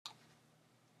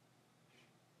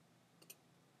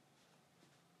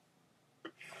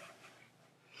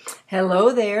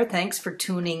Hello there. Thanks for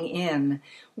tuning in.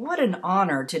 What an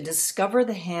honor to discover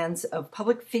the hands of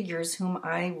public figures whom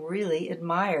I really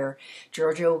admire.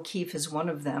 Georgia O'Keeffe is one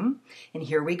of them. And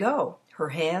here we go.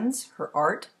 Her hands, her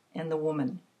art, and the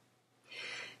woman.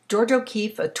 Georgia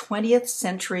O'Keeffe, a 20th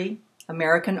century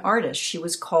American artist. She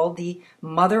was called the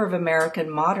mother of American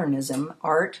modernism,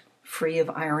 art free of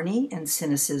irony and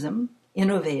cynicism,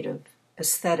 innovative,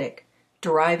 aesthetic,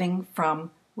 deriving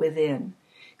from within,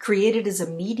 created as a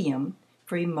medium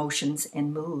for emotions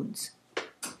and moods.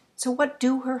 So what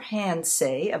do her hands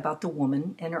say about the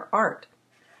woman and her art?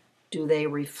 Do they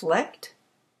reflect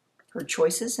her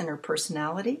choices and her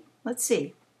personality? Let's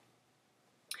see.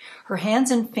 Her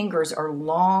hands and fingers are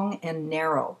long and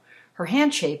narrow. Her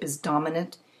hand shape is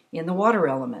dominant in the water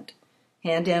element.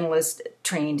 Hand analysts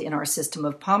trained in our system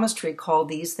of palmistry call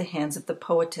these the hands of the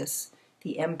poetess,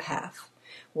 the empath.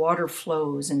 Water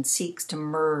flows and seeks to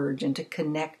merge and to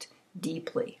connect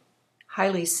deeply.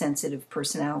 Highly sensitive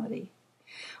personality.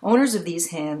 Owners of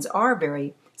these hands are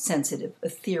very sensitive,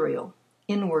 ethereal,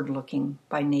 inward-looking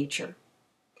by nature.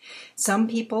 Some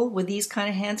people with these kind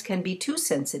of hands can be too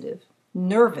sensitive,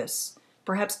 nervous,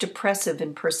 perhaps depressive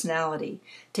in personality,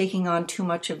 taking on too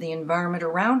much of the environment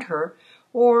around her,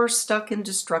 or stuck in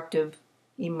destructive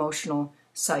emotional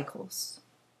cycles.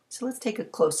 So let's take a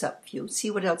close-up view,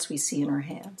 see what else we see in her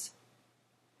hands.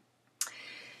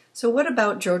 So what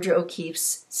about Georgia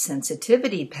O'Keeffe's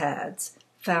sensitivity pads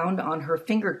found on her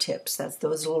fingertips? That's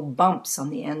those little bumps on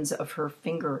the ends of her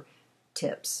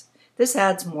fingertips. This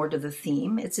adds more to the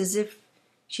theme. It's as if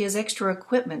she has extra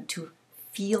equipment to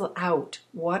feel out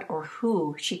what or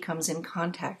who she comes in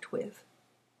contact with.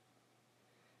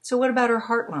 So what about her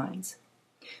heart lines?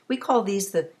 We call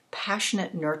these the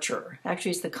passionate nurturer.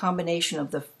 Actually, it's the combination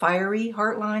of the fiery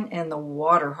heart line and the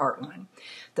water heart line.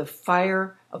 The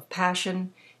fire of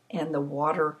passion and the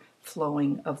water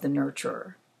flowing of the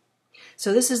nurturer.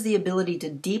 So this is the ability to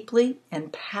deeply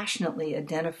and passionately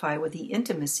identify with the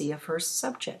intimacy of her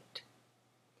subject.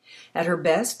 At her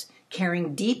best,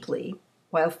 caring deeply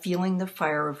while feeling the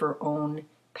fire of her own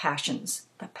passions,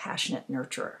 the passionate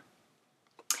nurturer.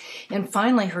 And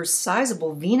finally, her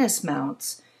sizable Venus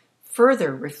mounts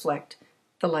further reflect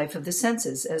the life of the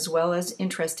senses, as well as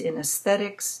interest in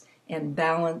aesthetics and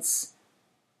balance.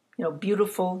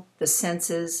 Beautiful, the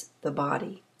senses, the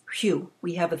body. Phew,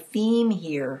 we have a theme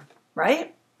here,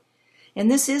 right? And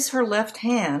this is her left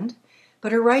hand,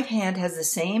 but her right hand has the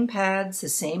same pads, the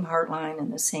same heart line,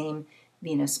 and the same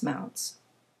Venus mounts.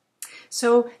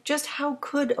 So just how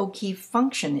could O'Keeffe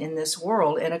function in this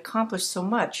world and accomplish so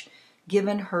much,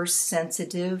 given her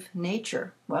sensitive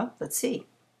nature? Well, let's see.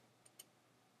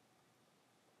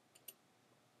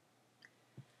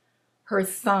 Her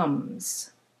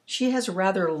thumbs. She has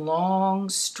rather long,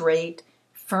 straight,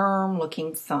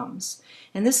 firm-looking thumbs.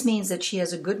 And this means that she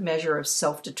has a good measure of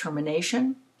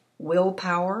self-determination,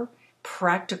 willpower,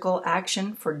 practical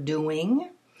action for doing,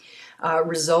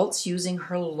 results using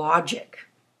her logic.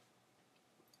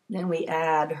 Then we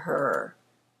add her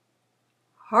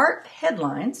heart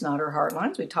headlines, not her heart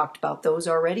lines. We talked about those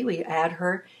already. We add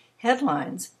her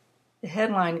headlines. The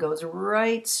headline goes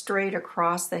right straight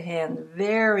across the hand,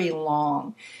 very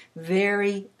long,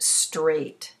 very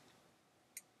straight.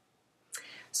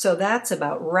 So that's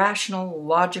about rational,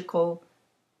 logical,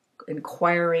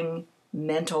 inquiring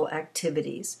mental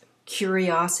activities.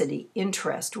 Curiosity,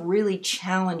 interest, really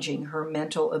challenging her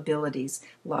mental abilities,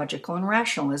 logical and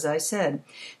rational, as I said.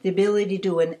 The ability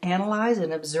to analyze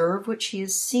and observe what she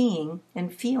is seeing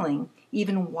and feeling,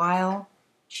 even while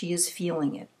she is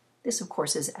feeling it. This, of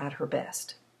course, is at her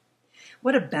best.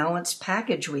 What a balanced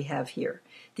package we have here.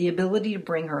 The ability to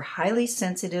bring her highly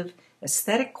sensitive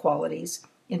aesthetic qualities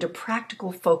into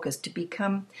practical focus to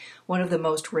become one of the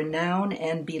most renowned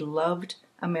and beloved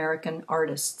American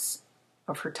artists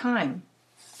of her time.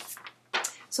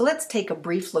 So let's take a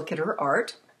brief look at her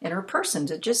art and her person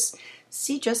to just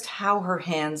see just how her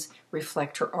hands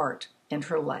reflect her art and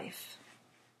her life.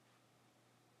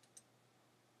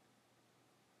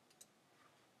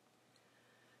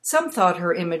 Some thought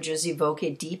her images evoke a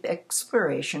deep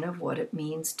exploration of what it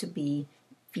means to be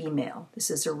female.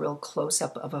 This is a real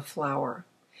close-up of a flower.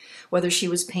 Whether she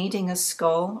was painting a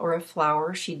skull or a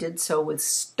flower, she did so with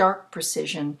stark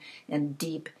precision and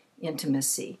deep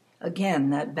intimacy. Again,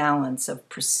 that balance of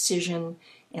precision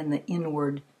and the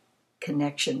inward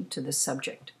connection to the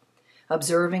subject.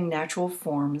 Observing natural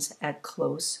forms at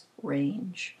close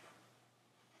range.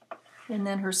 And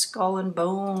then her skull and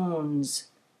bones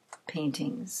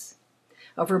paintings.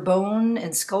 Of her bone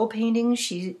and skull paintings,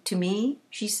 to me,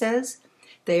 she says,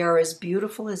 they are as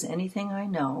beautiful as anything I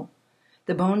know.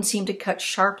 The bones seem to cut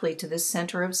sharply to the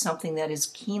center of something that is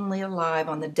keenly alive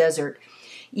on the desert,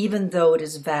 even though it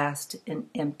is vast and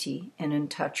empty and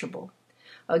untouchable.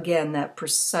 Again, that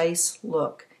precise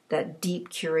look, that deep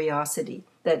curiosity,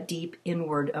 that deep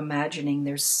inward imagining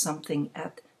there's something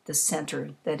at the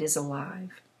center that is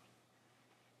alive.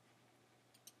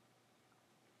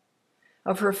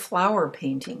 Of her flower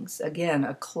paintings, again,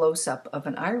 a close-up of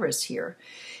an iris here.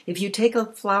 If you take a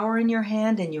flower in your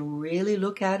hand and you really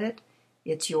look at it,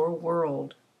 it's your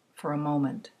world for a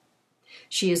moment.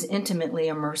 She is intimately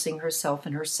immersing herself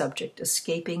in her subject,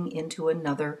 escaping into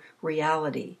another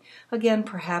reality. Again,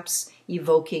 perhaps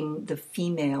evoking the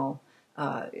female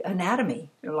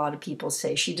anatomy. A lot of people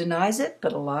say she denies it,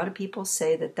 but a lot of people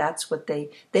say that that's what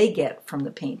they get from the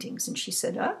paintings. And she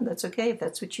said, that's okay. If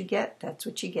that's what you get, that's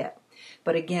what you get.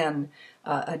 But again,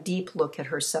 a deep look at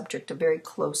her subject, a very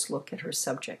close look at her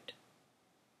subject.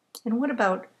 And what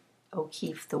about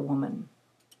O'Keeffe, the woman?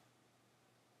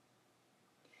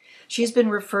 She's been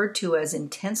referred to as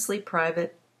intensely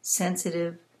private,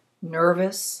 sensitive,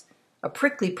 nervous, a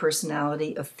prickly personality,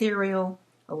 ethereal,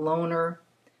 a loner,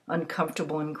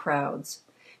 uncomfortable in crowds.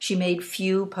 She made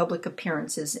few public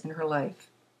appearances in her life.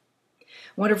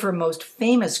 One of her most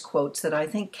famous quotes that I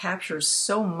think captures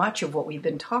so much of what we've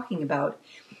been talking about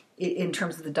in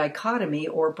terms of the dichotomy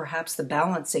or perhaps the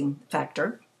balancing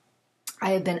factor,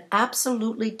 I have been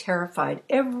absolutely terrified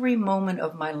every moment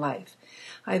of my life.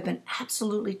 I've been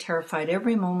absolutely terrified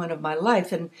every moment of my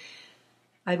life, and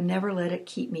I've never let it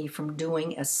keep me from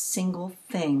doing a single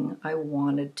thing I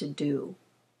wanted to do.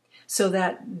 So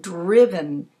that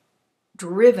driven,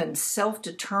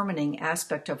 self-determining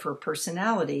aspect of her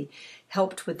personality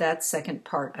helped with that second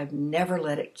part. I've never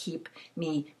let it keep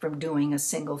me from doing a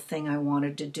single thing I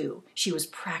wanted to do. She was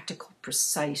practical,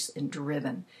 precise, and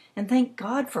driven. And thank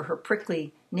God for her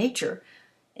prickly nature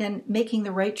and making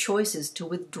the right choices to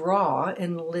withdraw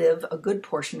and live a good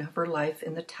portion of her life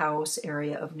in the Taos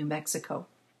area of New Mexico.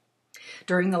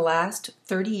 During the last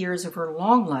 30 years of her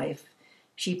long life,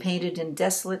 she painted in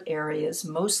desolate areas,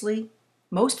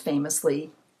 most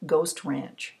famously, Ghost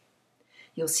Ranch.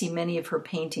 You'll see many of her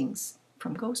paintings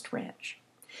from Ghost Ranch.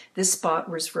 This spot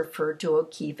was referred to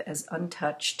O'Keeffe as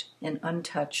an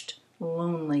untouched,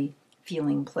 lonely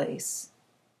feeling place.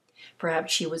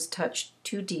 Perhaps she was touched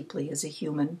too deeply as a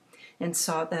human and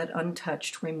saw that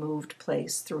untouched, removed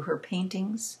place through her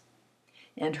paintings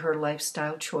and her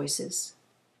lifestyle choices.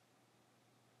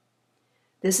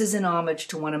 This is an homage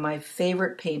to one of my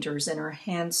favorite painters, and her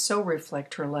hands so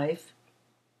reflect her life.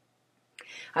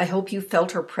 I hope you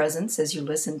felt her presence as you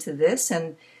listened to this,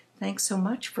 and thanks so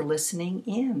much for listening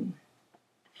in.